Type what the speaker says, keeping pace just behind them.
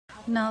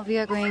Now we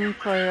are going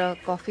for a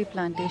coffee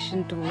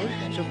plantation tour.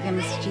 जो कि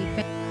हमें cheap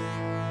है.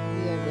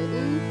 We are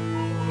ready.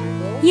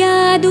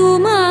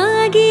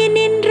 யாதுமாகி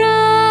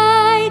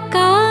நின்றாய்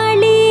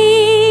காளி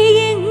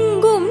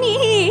எங்கும் நீ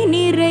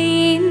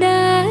நிறைந்தாய்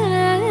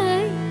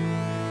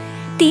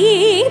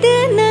தீது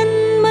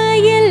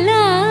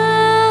நன்மையெல்லாம்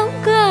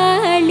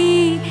காளி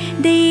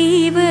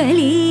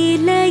தெய்வலீலையன்றோ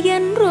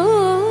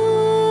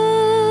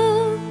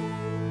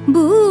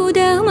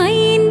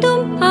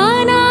பூதமைந்தும்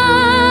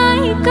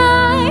ஆனாய்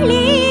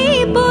காளி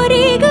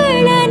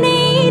பொறிகளனைத்தும்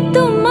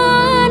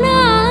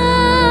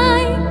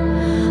ஆனாய்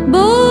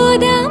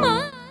போதமா.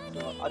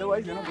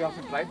 Otherwise, we have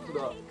to drive to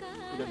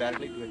the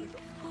directly to the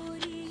top.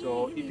 So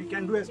if you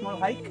can do a small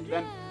hike,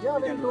 then yeah,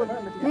 we can do it.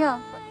 Yeah.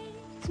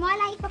 Small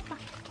hike, Papa.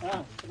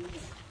 Yeah.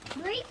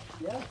 Do it?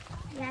 Yeah.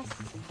 Yes.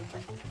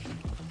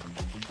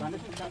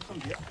 Plantation starts from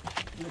here.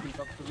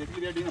 So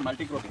basically, we are doing a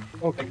multi-cropping.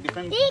 Okay. Like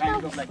different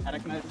kinds of like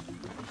arachnids,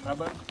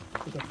 rubber,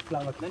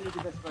 flowers. Then you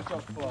get a stretch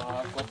of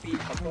coffee.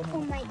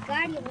 Oh my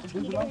God, you must be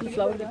doing it.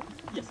 Flower there?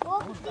 Yes.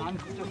 Oh. And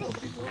just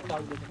coffee. So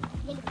flower there.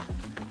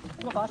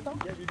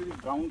 Yeah, we do this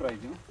brown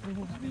rice, you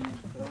know.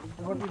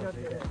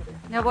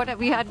 Yeah, what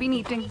we had been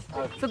eating.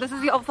 So this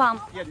is your farm.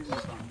 Yeah, this is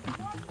the farm.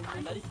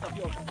 And that is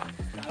coffee also.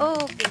 Oh,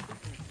 okay.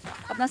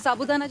 अपना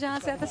साबूदाना जहाँ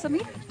से आता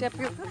Sameer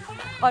tapioca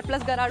और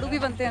plus garadu भी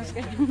बनते हैं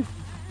उसके.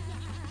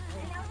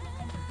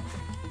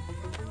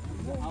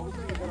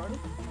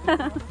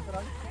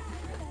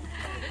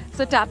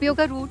 So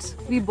tapioca roots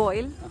we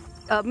boil.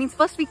 Means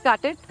first we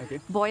cut it, Okay.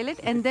 boil it,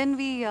 and then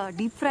we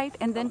deep fry it,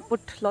 and then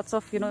put lots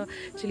of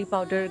chili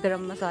powder,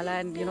 garam masala,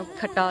 and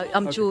khatta,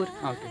 amchur,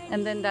 Okay.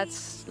 and then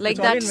that's like It's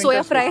all that in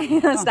soya winter fry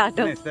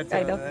starter Nice. That's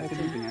kind of. that's a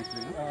good thing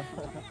actually.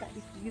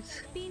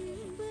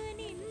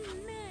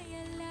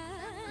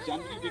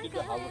 Generally, we did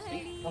the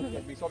harvesting.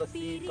 Like we saw the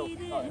seeds of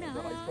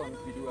the rice corn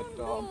we do at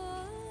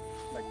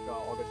like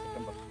August,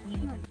 September.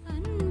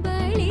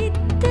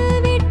 அன்பளித்து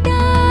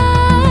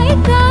விட்டாய்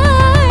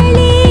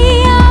காளி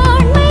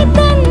ஆண்மை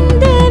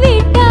தந்து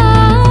விட்டாய்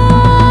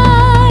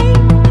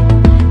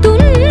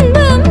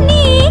துன்பம்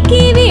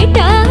நீக்கி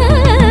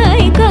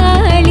விட்டாய்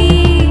காளி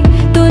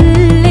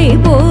தொல்லை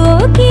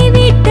போக்கி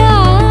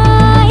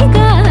விட்டாய்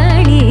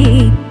காளி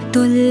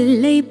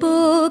தொல்லை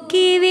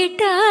போக்கி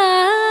விட்டாய்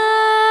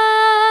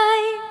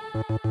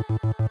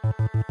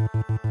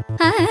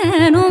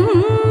ஆனும்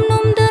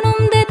நும்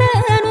தனும்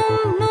தனும்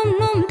நும்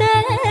நும்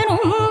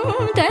தனும்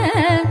த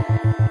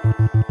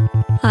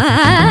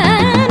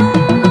ஆனும்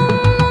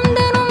நும்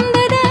தனும்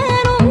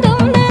தனும்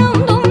தம்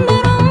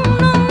தனும்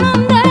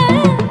நும் த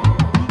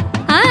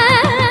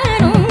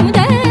ஆனும்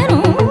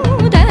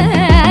தனும்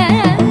தனும்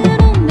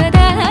தனும்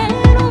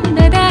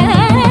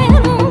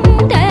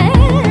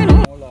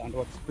All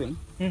underwater spring.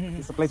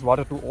 It supplies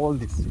water to all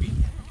this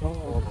field.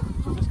 Oh,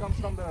 So this comes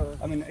from the.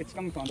 I mean, it's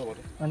coming from the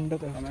water. under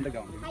the. From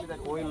underground. You see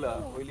that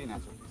oily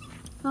natural.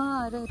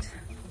 Ah, right.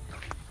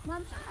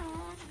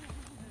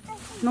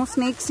 No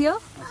snakes here.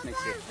 That's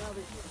next year.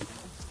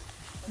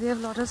 We have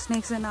a lot of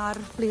snakes in our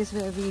place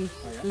where we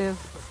live.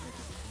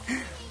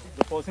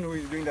 The person who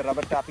is doing the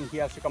rubber tapping, he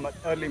has to come at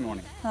early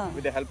morning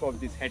with the help of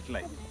this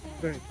headlight.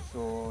 Right.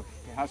 So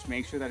he has to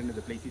make sure that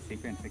the place is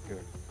safe and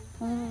secure.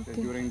 Oh, So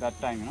okay. during that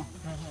time,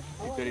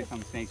 if there is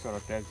some snakes or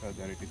reptiles out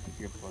there, it is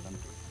difficult for them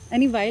to.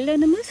 Any wild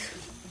animals?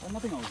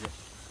 Nothing out here.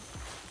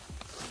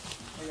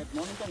 Like at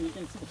morning time, you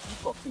can see the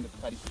peacocks in the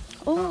paddy.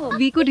 Oh,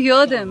 we could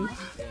hear them.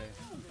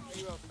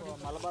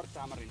 Malabar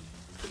tamarind.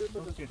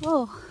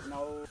 Oh,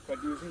 Now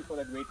producing for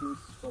that weight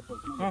loss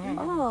purpose.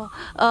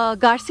 oh,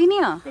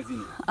 Garcinia.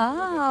 Casino.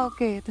 Ah,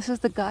 okay. This is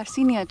the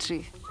Garcinia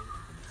tree.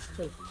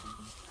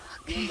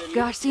 Okay.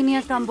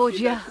 Garcinia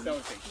Cambodia.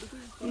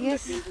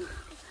 Yes.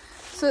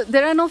 So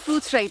there are no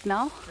fruits right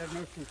now. There are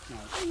no fruits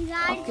now.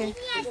 Okay.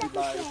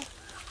 By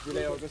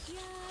July, August,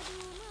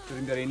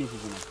 during the rainy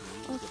season.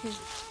 Actually. Okay.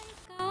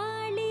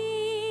 காளி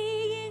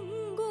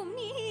எங்கும்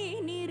நீ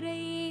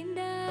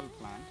நிறைந்தாய்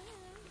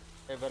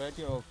Plant a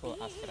variety of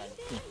asparagus.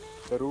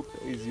 The root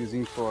is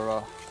using for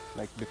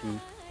like different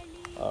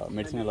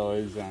medicinal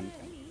oils and.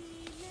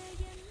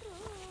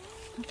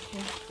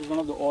 Okay. It's one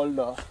of the old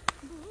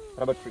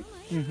rubber tree.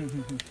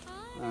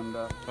 And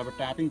rubber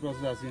tapping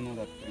process, as you know,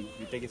 that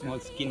we take a small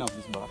skin of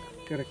this bark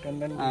Correct. And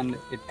then. and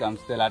it comes.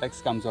 The latex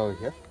comes over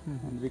here,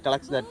 and we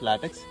collect that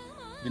latex.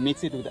 We mix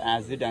it with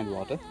acid and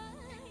water.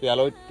 We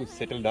allow it to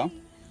settle down.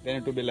 Then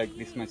it will be like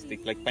this much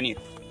thick, like paneer.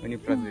 When you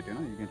press it,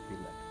 you can feel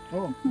that.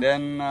 Oh.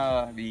 Then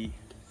we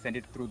send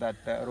it through that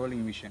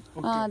rolling machine.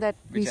 Ah, that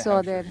we which I saw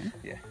have there. shown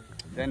you. Yeah.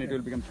 Then it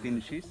will become thin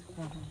sheets.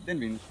 Then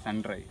we sun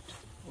dry it.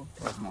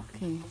 Or more.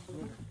 Okay.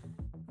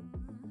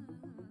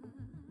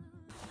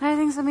 I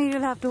think Sameer,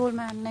 you'll have to hold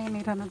my hand.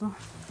 Nahi, Rana, do.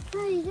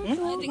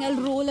 I think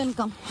I'll roll and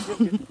come.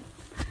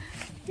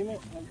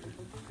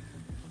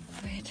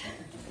 Wait.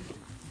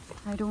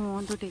 I don't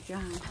want to take your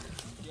hand.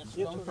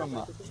 Down from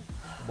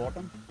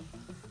bottom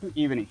to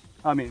evening.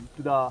 I mean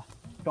to the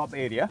top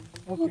area.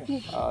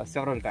 Okay.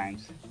 Several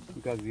times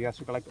because he has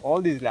to collect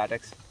all these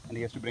latex and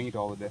he has to bring it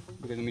over there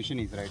because the machine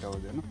is right over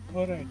there. No?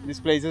 All right. These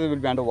places will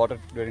be underwater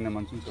during the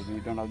monsoon, so we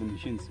don't have the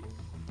machines.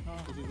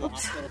 This is the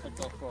after effect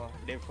of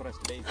day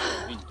forest days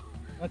wind.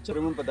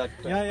 Remember that?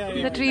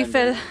 The tree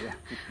fell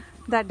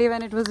that day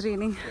when it was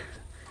raining.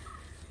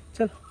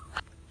 Chal.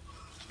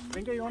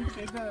 Priyanka, you want to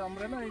take the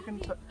umbrella? You can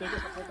take a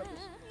separate of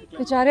this.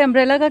 बेचारे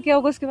umbrella का क्या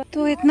होगा उसके बाद.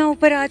 तो इतना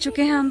ऊपर आ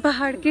चुके हैं हम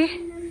पहाड़ के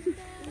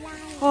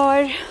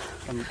और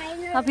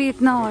अभी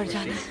इतना और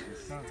जाना.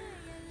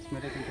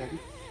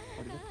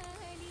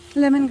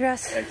 Lemon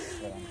grass.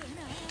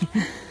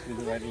 This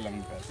is white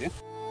lemon grass, yeah?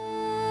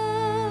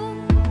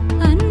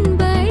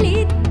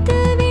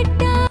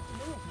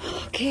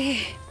 Okay,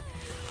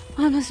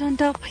 almost on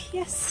top.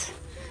 Yes.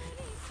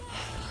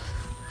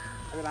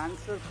 I will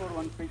answer for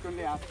one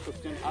frequently asked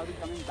question. Are we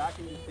coming back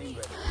in the same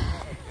way?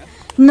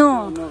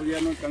 No. No, we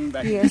are not coming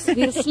back. Yes,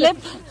 we'll slip.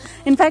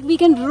 In fact, we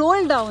can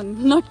roll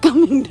down, not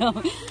coming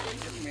down. We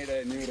just made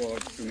a new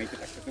road to make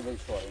it accessible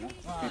for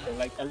people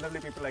like elderly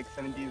people like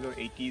 70s or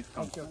 80s.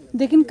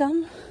 They can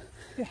come.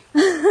 But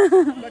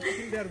I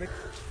think they are big.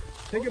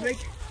 Take a break.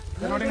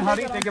 We're not in a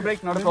hurry. Take a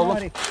break. Not a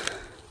problem.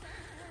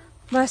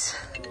 बस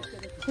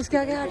इसके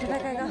आगे heart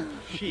attack आएगा.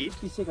 Sheet.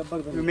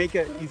 We make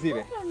an easy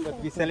way, but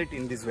we sell it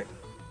in this way.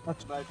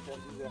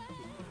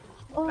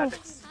 Oh,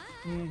 Latex.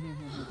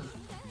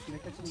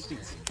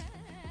 Sticks.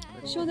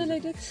 show the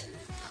latex.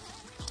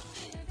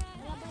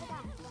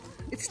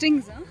 It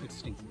stings, huh? It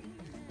stings.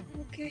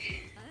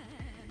 Okay.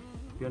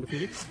 You want to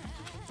feel it?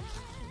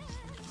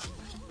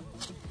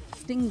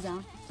 Stings,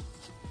 huh?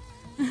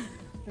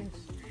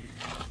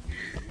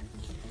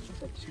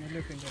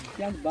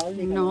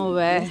 No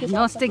way.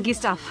 No stinky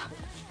stuff.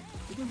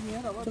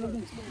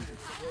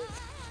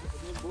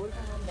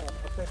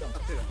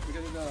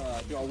 Because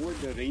to avoid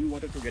the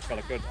rainwater to get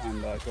collected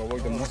and to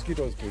avoid the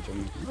mosquitoes to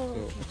jump.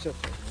 So,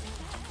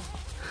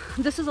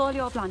 This is all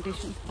your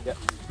plantation. yeah.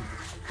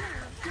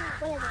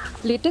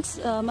 Latex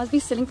must be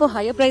selling for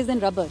higher price than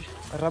rubber.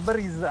 Rubber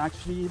is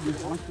actually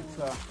it's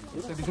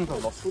a business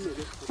of loss.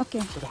 Okay.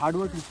 So the hard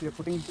work which we are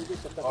putting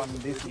on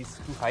this is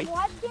too high.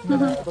 The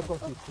rubber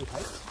cost is too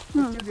high.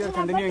 Still we are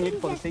continuing it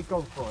for the sake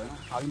of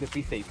having the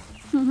tree safe.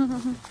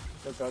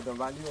 The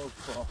value of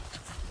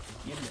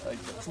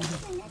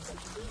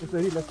it's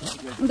very less.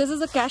 This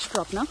is a cash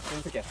crop, no?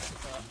 It's a cash.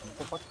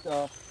 So first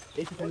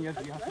 8 to 10 years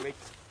we have to wait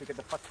to get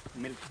the first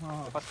milk,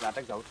 the first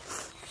latex out.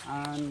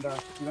 And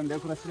even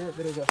therefore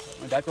there is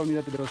my dad told me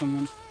that there was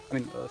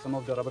some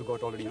of the rubber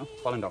got already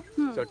fallen down.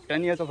 So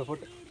 10 years of effort,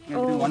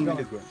 maybe 1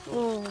 minute is going.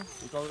 So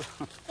it's all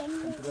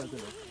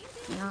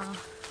Yeah.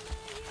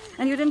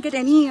 And you didn't get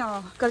any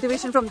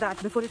cultivation from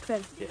that before it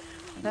fell. yeah.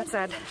 That's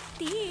sad.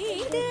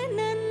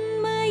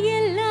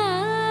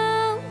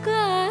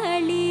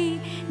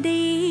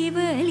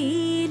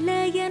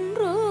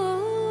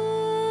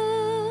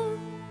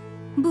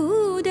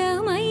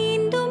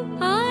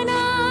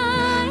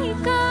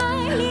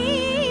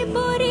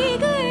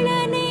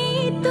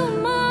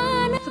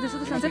 So this is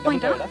the sunset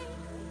point, huh?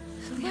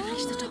 So we have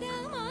reached the top.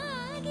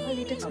 The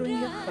latex growing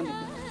here.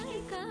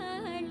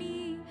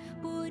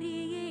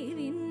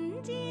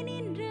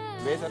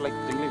 Waves are like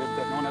jingly webs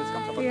that no one else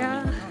comes up with.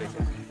 Yeah.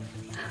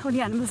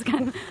 Only animals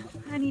can.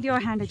 I need your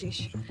hand,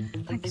 Ajesh.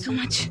 Thank you so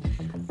much.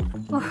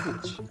 Oh.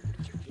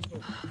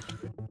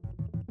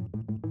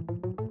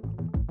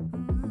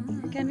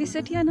 Can we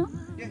sit here now?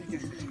 Yeah, you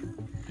can sit.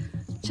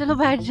 चलो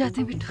बैठ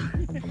जाते हैं Bittu.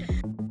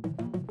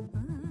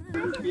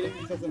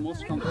 This is the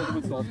most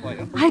comfortable sofa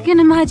here. I can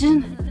imagine.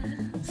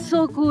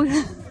 So cool.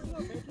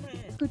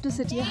 Good to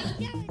sit here.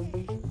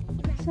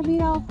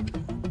 Sameera.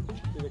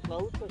 The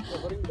clouds are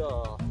covering the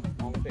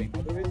mountain.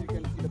 Otherwise, you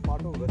can see the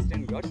part of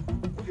Western Ghats.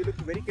 If you look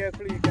very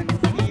carefully, you can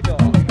see the.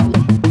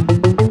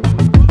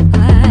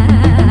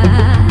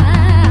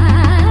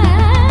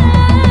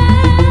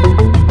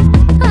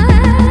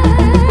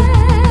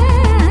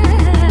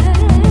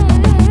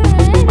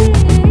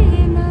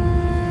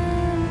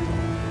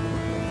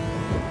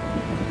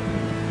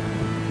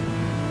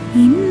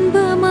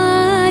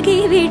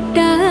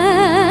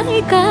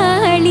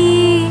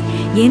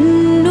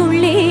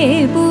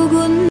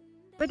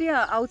 But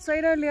yeah,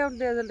 outside our layout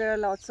there are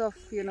lots of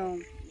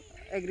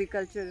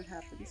agriculture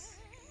happens.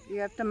 You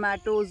have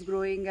tomatoes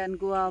growing and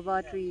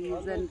guava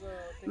trees and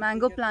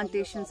mango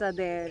plantations are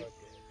there.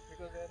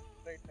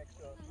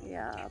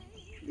 Yeah,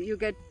 you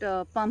get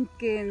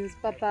pumpkins,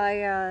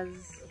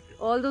 papayas,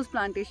 all those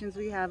plantations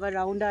we have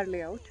around our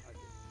layout.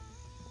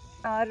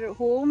 Our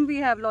home we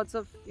have lots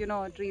of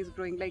trees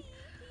growing, like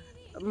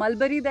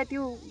mulberry that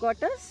you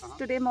got us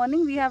today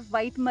morning. We have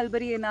white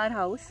mulberry in our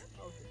house.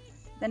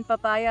 Then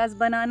papayas,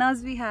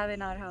 bananas we have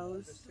in our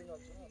house.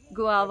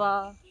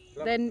 Guava.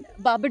 Then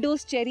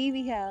Barbados cherry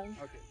we have.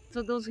 Okay.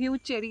 So those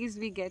huge cherries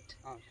we get.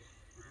 Okay.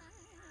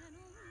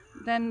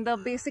 Then the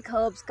basic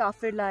herbs,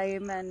 kaffir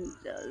lime and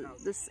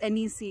this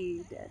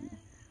aniseed and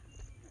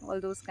all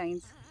those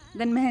kinds.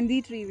 Then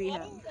mehendi tree we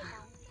have.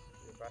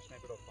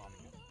 Passionate about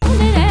farming.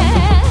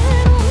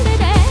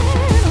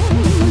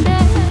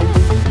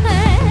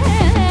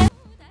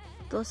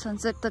 तो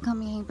sunset तक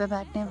हम यहीं पे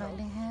बैठने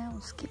वाले हैं.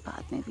 उसके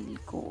बाद में व्हील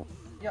को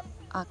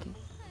आगे.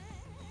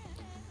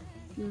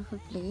 Beautiful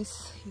place.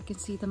 You can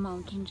see the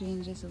mountain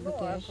ranges over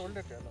there.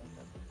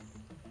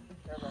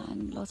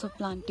 And lots of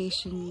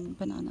plantation,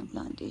 banana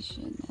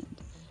plantation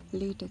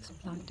and latex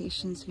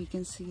plantations we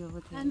can see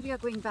over there. And we are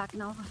going back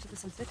now after the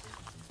sunset.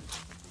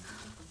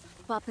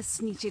 वापस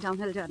नीचे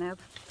downhill जाना है अब.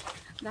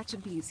 That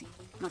should be easy.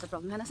 Not a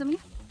problem, है ना Sameer?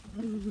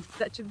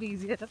 That should be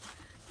easier.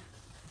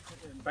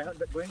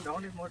 Going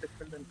down is more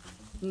difficult than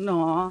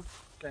No.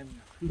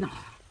 climbing. No.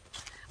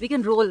 We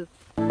can roll.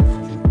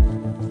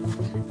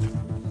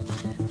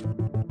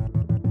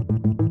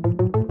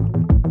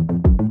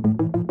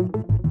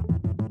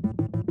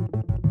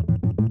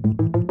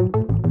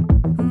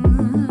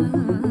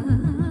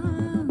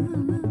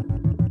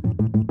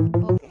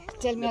 Okay,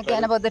 tell me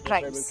again about the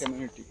tribes. Tribal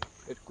community.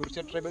 The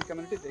Kurcha tribal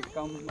community, they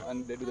come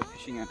and they do the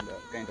fishing and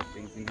kind of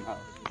things in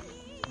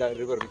the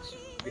river which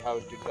we have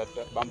did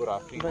that bamboo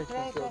rafting. Right.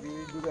 So we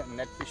do the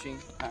net fishing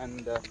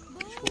and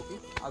fish hooking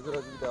as well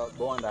as with the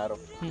bow and arrow,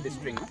 the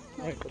string.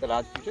 Right. For the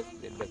large fishes,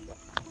 they do that.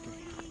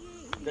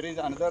 There is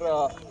another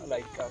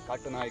like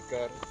Katun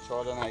hiker,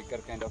 Cholan hiker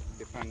kind of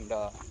different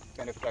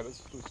kind of tribals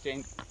who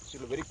stay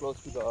still very close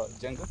to the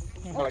jungle,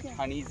 collect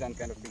honeys and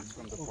kind of things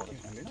from the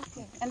forest.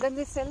 Okay. And then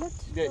they sell it?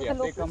 They, to yeah,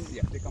 the they come. locals?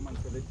 Yeah, they come and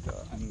sell it,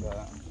 and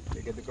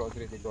they get the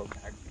groceries. They go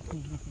back to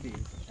the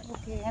fields.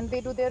 Okay, and they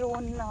do their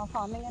own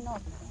farming and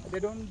all? They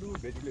don't do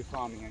basically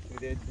farming. Actually,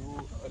 they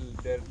do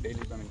their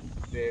daily. I mean,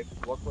 they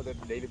work for their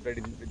daily bread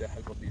with the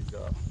help of these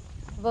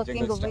Working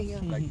jungle over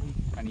stuff, here.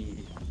 like honey.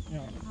 Yeah.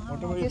 Ah,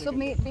 Whatever okay, you so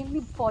take it.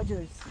 mainly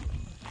foragers,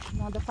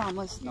 not the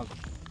farmers. No,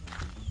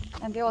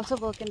 And they also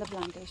work in the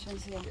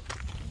plantations here.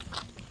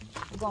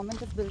 The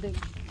government is building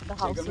the the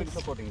houses. government is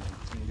supporting them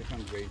in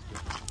different ways.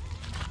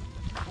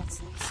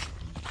 That's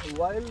nice.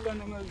 Wild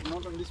animals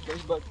not on this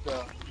place, but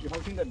you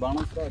have seen that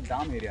Banastra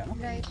Dam area. No?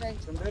 Right, right.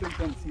 From there you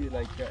can see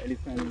like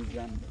elephants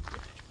and.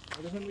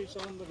 This one we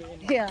saw on the way.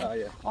 Yeah.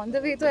 Yeah. On the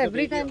way, so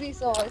every time we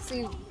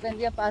see when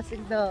we are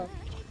passing the.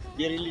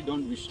 They really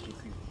don't wish to see.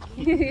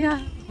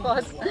 Yeah, of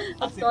course.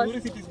 As Of a course.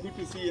 tourist, it is good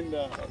to see in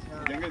the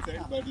jungle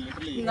side, but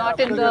literally. Not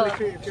in Because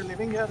the. if you're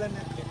living here, then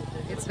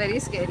It's very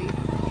scary.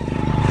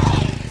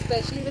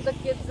 Especially with the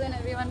kids and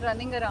everyone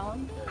running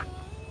around.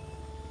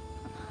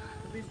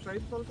 these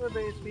tribes also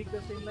they speak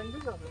the same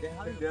language. Or They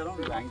have their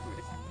own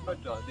language, but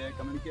they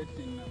communicate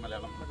in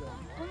Malayalam.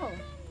 Oh.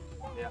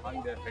 They are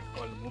having their head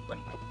called Mupan.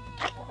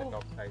 The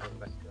top side of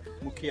that.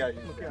 Mukhya.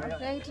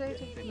 Right, right.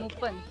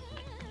 Mupan.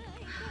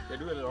 They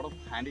do a lot of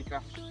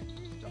handicraft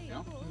stuff, you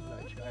know?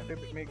 They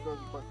make those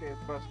baskets.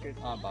 Baskets.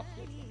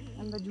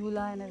 And the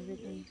jhula and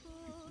everything.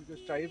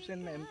 Because tribes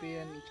in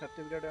MP and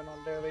Chhattisgarh and all,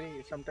 they are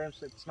very, sometimes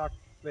it's not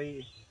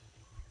very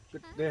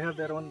good. They have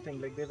their own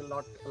thing, like they will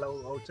not allow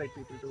outside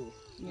people to.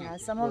 Yeah,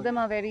 some of them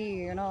are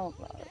very,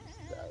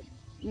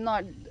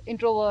 not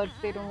introverts.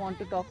 They don't want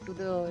to talk to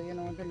the,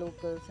 the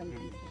locals and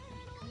things like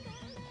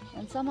that.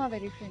 And some are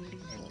very friendly.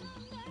 So.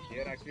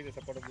 Here actually the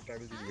support of the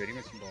tribals is very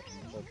much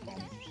important for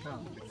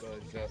farming.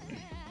 Because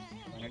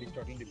Waynad is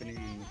totally depending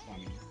on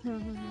farming.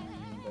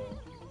 And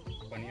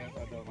Panias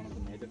are one of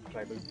the major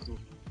tribal group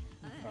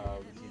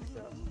which is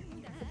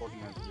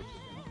supporting us with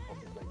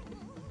topics like this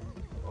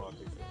or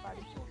this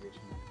paddy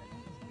situation.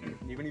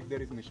 Even if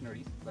there is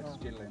missionaries, but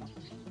still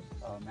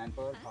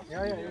manpower.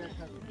 Yeah.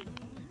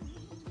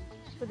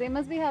 So they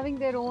must be having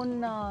their own,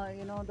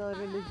 the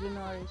religion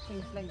or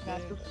things like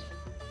that.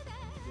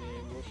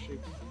 They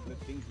worship the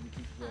things which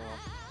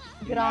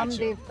is Gram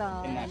nature, Devta,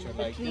 in nature,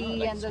 the like, tree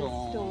like and the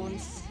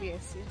stones. stones.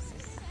 Yes.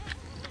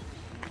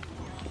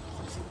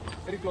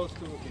 Very close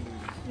to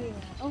Hinduism. Yeah.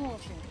 Oh,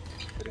 okay.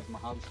 There is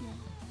Mahavishnu,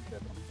 there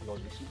is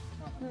Lord Vishnu.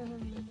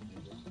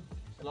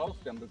 A lot of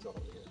temples are over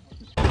here.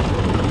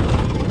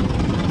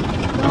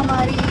 तो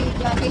हमारी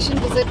plantation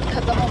visit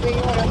खत्म हो गई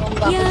और अब हम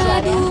वापस जा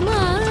रहे हैं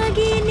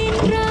யாதுமாகி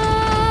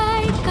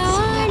நின்றாய்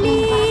காளி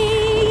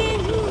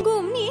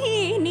எங்கும் நீ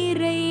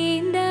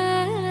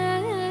நிறைந்தாய்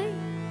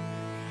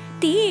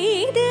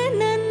தீது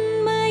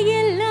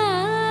நன்மையெல்லாம்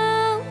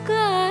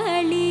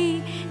காளி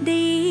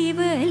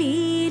தெய்வலீலையன்றோ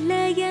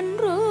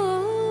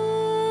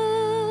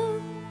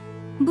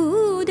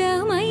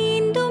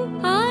பூதமைந்தும்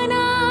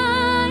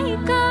ஆனாய்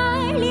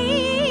காளி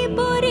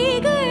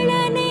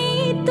பொறிகளனைத்தும்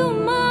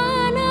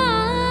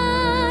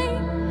ஆனாய்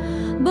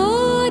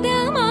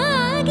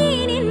போதமாகி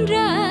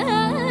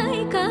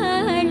நின்றாய்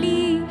காளி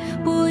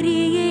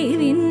பொறியை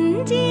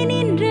விஞ்சி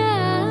நின்றாய்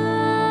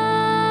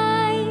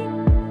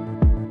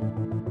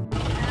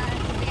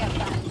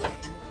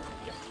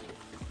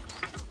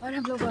और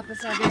हम लोग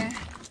वापस आ गए हैं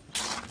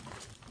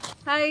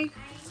hi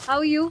how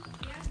are you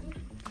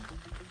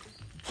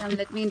And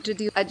let me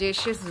introduce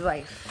Ajesh's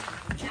wife.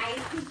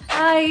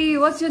 Hi,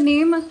 what's your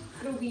name?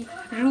 Ruby.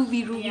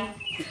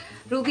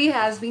 Ruby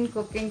has been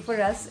cooking for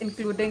us,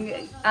 including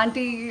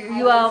Auntie.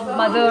 You are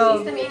mother.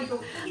 She's the main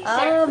cook.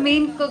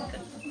 Main cook.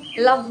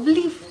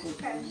 Lovely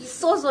food.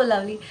 So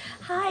lovely.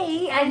 Hi,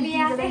 and Say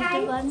these are the hi.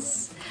 little ones.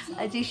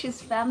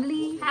 Ajesh's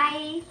family. Hi.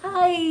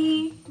 Hi.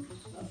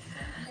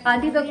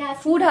 Auntie, the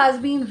food has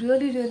been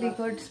really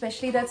good,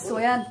 especially that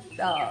soya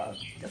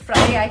fry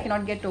I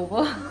cannot get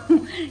over.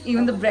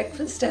 Even the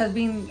breakfast has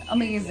been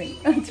amazing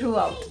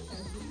throughout.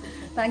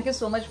 Thank you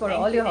so much for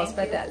all your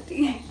hospitality.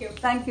 Thank you.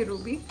 Thank you,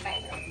 Ruby.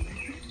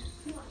 Bye.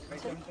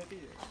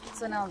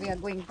 So now we are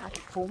going back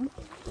home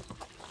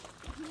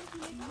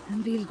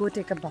and we'll go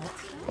take a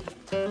bath.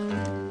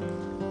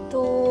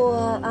 तो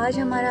आज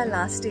हमारा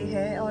last day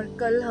है और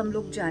कल हम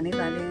लोग जाने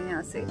वाले हैं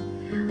यहाँ से.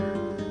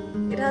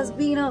 It has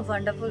been a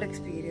wonderful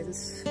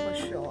experience for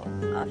sure.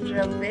 After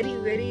a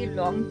very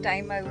long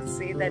time, I would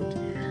say that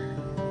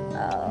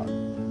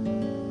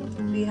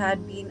we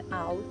had been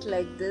out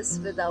like this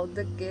without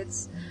the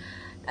kids.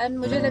 And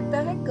मुझे लगता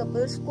है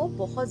कपल्स को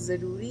बहुत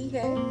ज़रूरी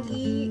है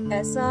कि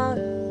ऐसा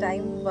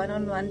टाइम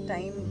one-on-one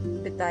टाइम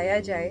बिताया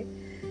जाए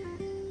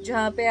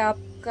जहाँ पे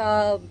आपका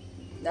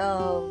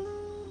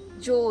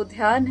जो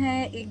ध्यान है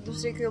एक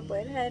दूसरे के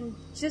ऊपर, and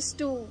just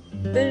to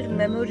build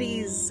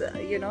memories,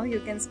 you know, you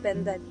can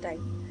spend that time.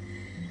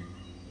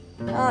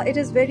 It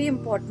is very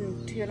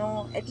important, you know,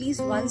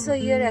 at least once a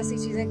year ऐसी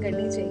चीज़ें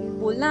करनी चाहिए.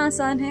 बोलना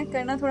आसान है,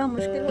 करना थोड़ा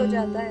मुश्किल हो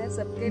जाता है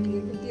सबके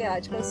लिए, क्योंकि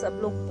आजकल सब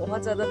लोग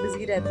बहुत ज़्यादा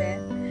बिजी रहते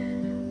हैं.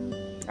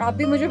 आप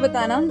भी मुझे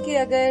बताना कि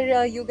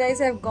अगर you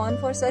guys have gone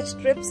for such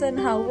trips and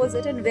how was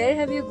it and where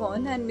have you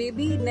gone, and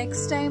maybe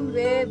next time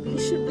where we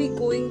should be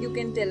going you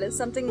can tell us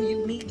something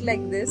unique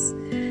like this.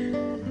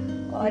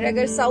 और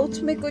अगर south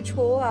में कुछ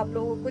हो, आप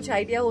लोगों को कुछ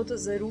idea हो तो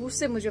ज़रूर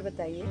से मुझे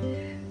बताइए.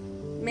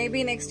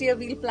 Maybe next year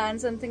we'll plan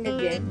something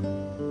again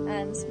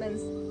and spend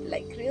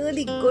like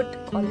really good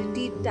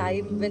quality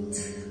time with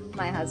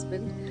my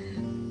husband.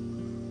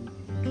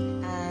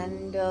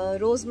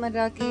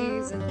 रोज़मर्रा की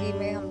ज़िंदगी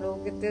में हम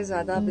लोग इतने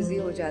ज़्यादा बिजी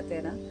हो जाते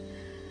हैं ना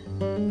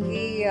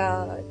कि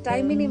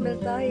टाइम ही नहीं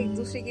मिलता एक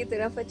दूसरे की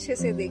तरफ अच्छे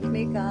से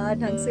देखने का,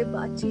 ढंग से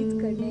बातचीत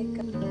करने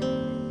का.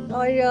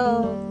 और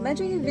मैं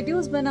जो ये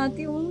वीडियोस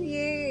बनाती हूँ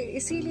ये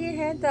इसीलिए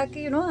है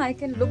ताकि, you know, I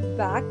can look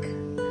back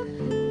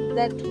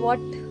that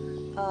what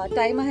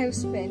time I have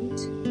spent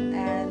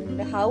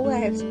and how I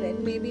have spent.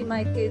 Maybe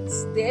my kids,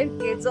 their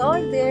kids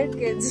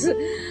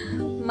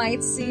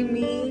might see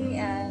me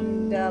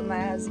and my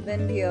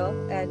husband here,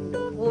 and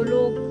वो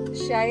लोग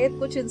शायद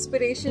कुछ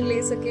inspiration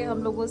ले सके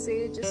हम लोगों से,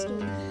 just to,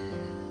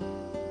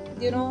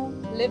 you know,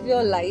 live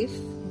your life,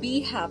 be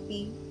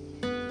happy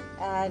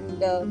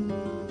and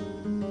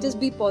just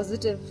be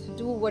positive,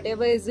 do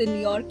whatever is in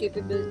your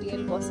capability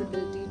and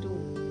possibility to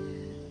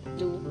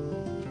do.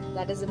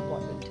 That is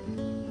important.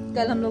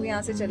 कल हम लोग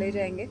यहाँ से चले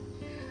जाएंगे.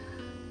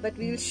 But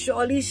we will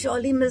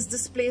surely miss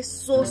this place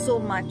so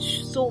much.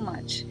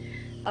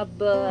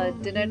 अब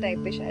dinner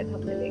time पे शायद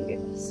हम मिलेंगे.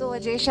 So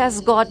Ajesh has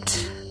got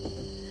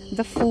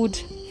the food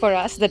for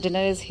us. The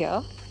dinner is here,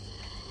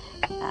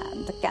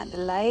 and the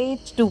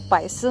candlelight. 2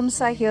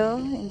 paisams are here.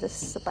 And this,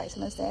 the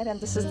paisam is there, and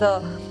this is the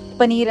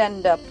paneer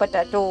and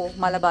potato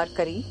Malabar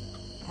curry,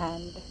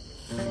 and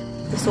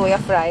the soya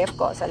fry. Of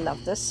course, I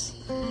love this.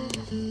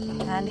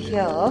 And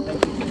here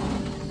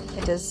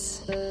it is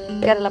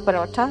Kerala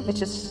parotha,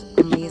 which is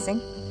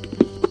amazing.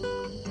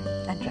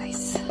 And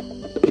rice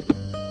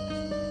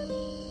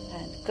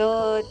and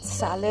curd,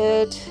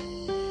 salad,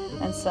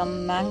 and some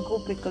mango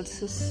pickles.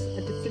 This is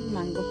a different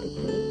mango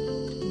pickle,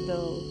 the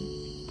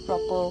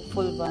proper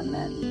full one,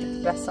 and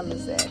rasam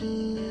is there.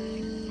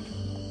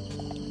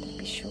 Let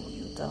me show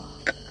you the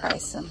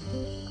rasam.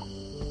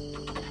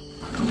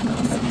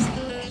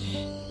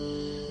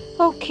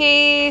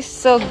 Okay,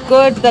 so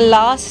good. The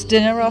last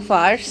dinner of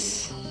ours.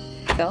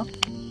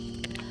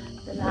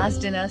 The last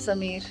dinner,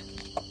 Sameer.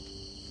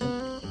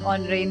 On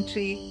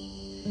Raintree.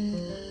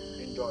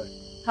 Enjoy.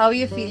 How are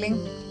you feeling?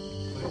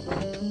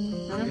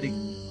 Hungry.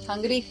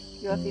 Hungry?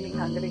 You are feeling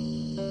hungry.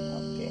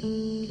 Okay.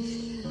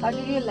 How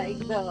did you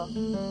like the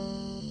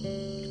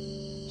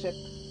trip?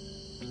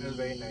 It was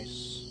very nice.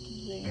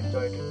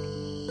 Enjoyed it.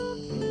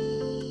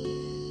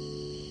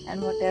 And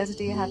what else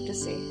do you have to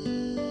say?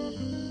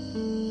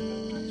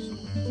 Nice.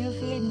 You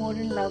feel more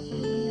in love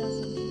with me or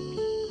something?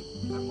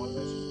 I'm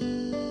always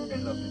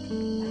in love with you.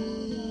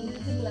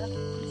 In love.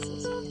 So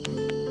sweet.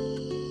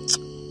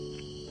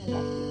 I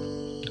love you.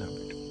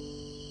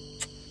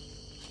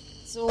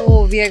 So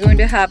we are going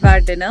to have our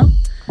dinner.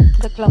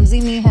 The clumsy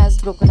me has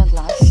broken a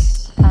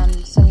glass and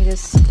Sameer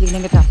is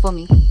cleaning it up for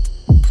me.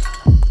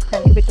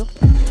 Thank you, Bittu.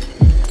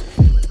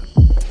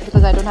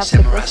 Because I don't have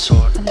slippers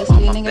and he's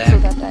cleaning it so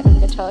that I don't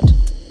get hurt.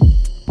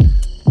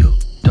 You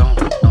don't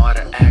know how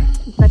to act.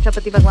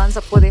 Rashtrapati Bhagwan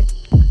sabko de.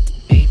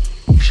 Maybe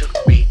you should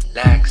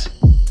relax.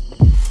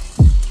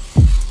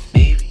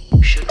 Maybe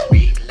you should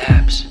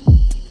relapse.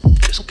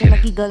 Just Okay,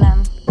 lucky kidding. girl I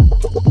am.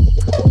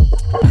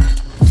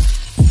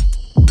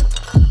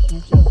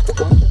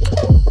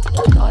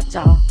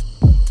 अच्छा.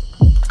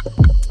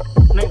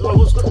 नहीं,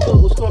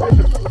 उसको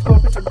वापस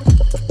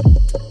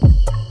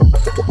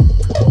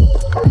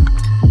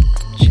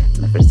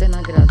मैं फिर से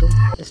ना गिरा दूँ.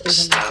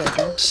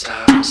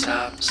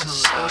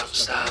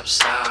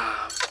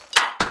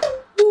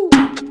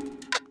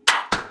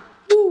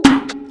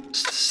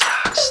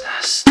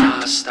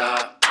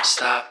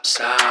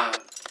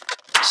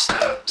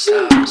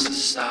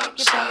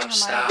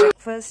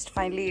 Breakfast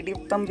finally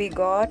idiyappam we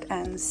got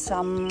and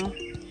some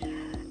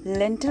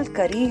lentil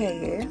curry है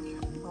ये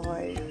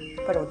और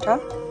parotha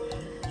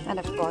and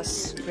of course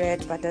bread,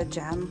 butter,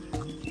 jam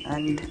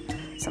and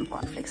some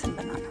cornflakes and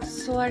banana.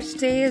 So our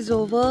stay is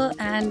over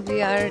and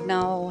we are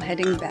now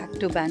heading back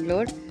to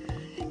Bangalore.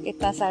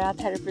 इतना सारा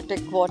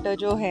therapeutic water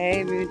जो है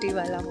immunity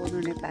वाला वो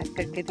उन्होंने पैक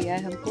करके दिया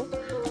है हमको,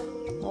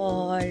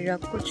 और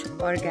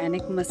कुछ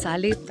ऑर्गेनिक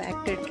मसाले पैक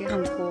करके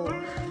हमको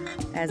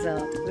एज अ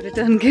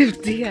रिटर्न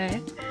गिफ्ट दिया है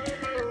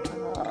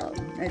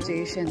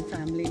अजेश एंड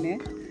फैमिली ने.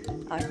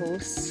 Our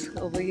hosts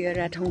over here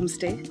at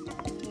homestay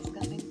is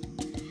coming,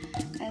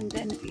 and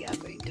then we are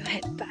going to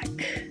head back.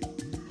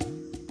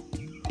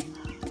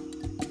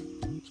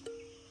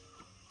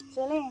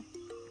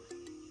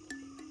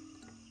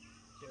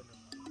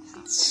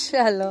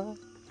 Chalo,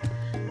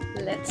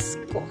 let's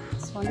go.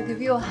 Just want to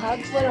give you a hug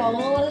for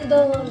all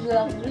the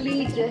lovely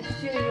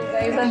gestures you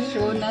guys have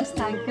shown us.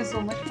 Thank you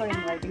so much for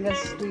inviting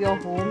us to your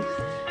home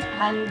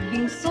and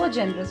being so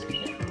generous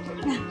with it.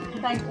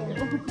 Thank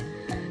you.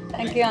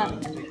 Thank you.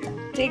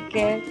 Take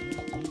care.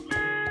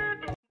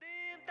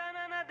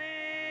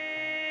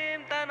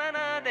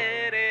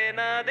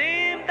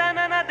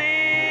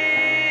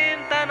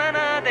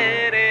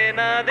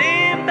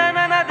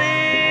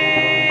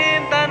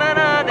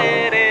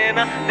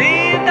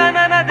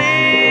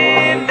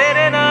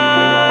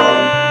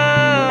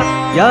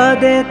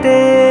 यादें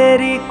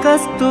तेरी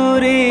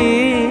कस्तूरी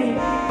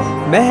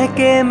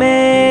महके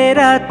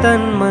मेरा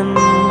तन मन,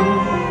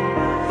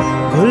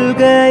 घुल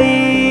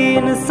गई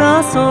इन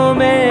सांसों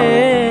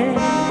में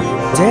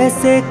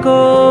जैसे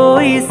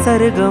कोई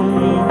सरगम.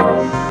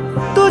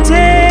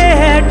 तुझे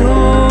है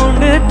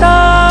ढूंढता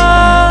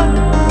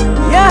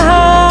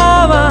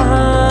यहाँ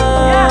वहाँ,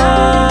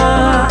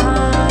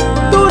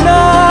 तू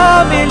ना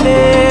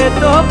मिले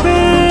तो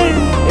फिर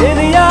इन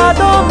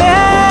यादों में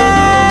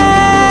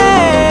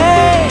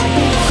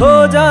खो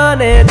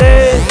जाने दे,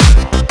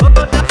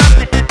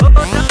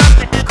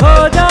 खो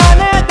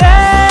जाने दे,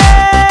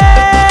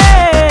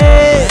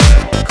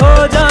 खो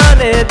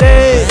जाने दे,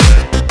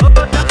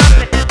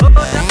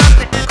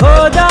 खो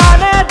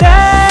जाने दे,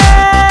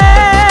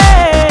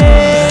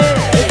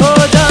 खो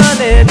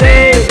जाने दे.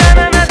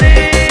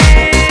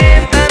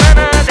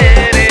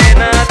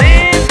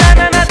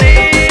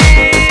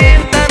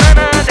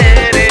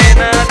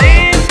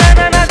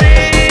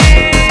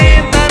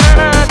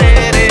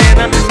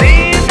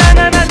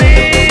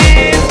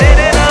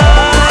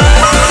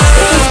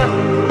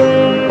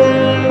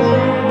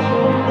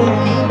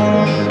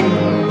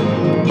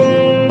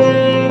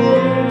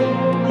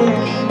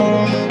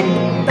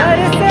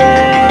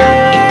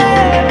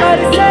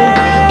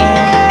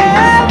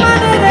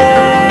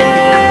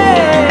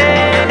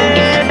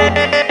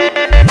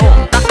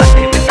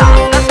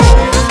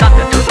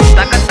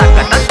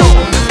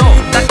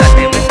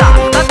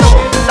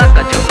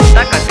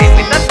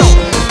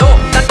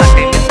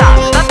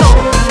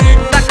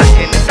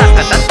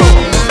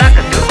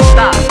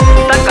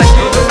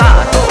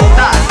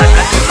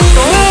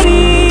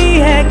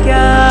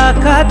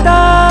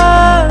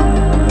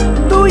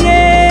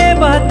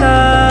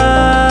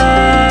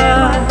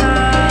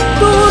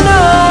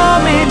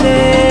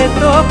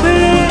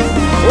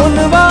 उन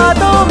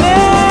वादों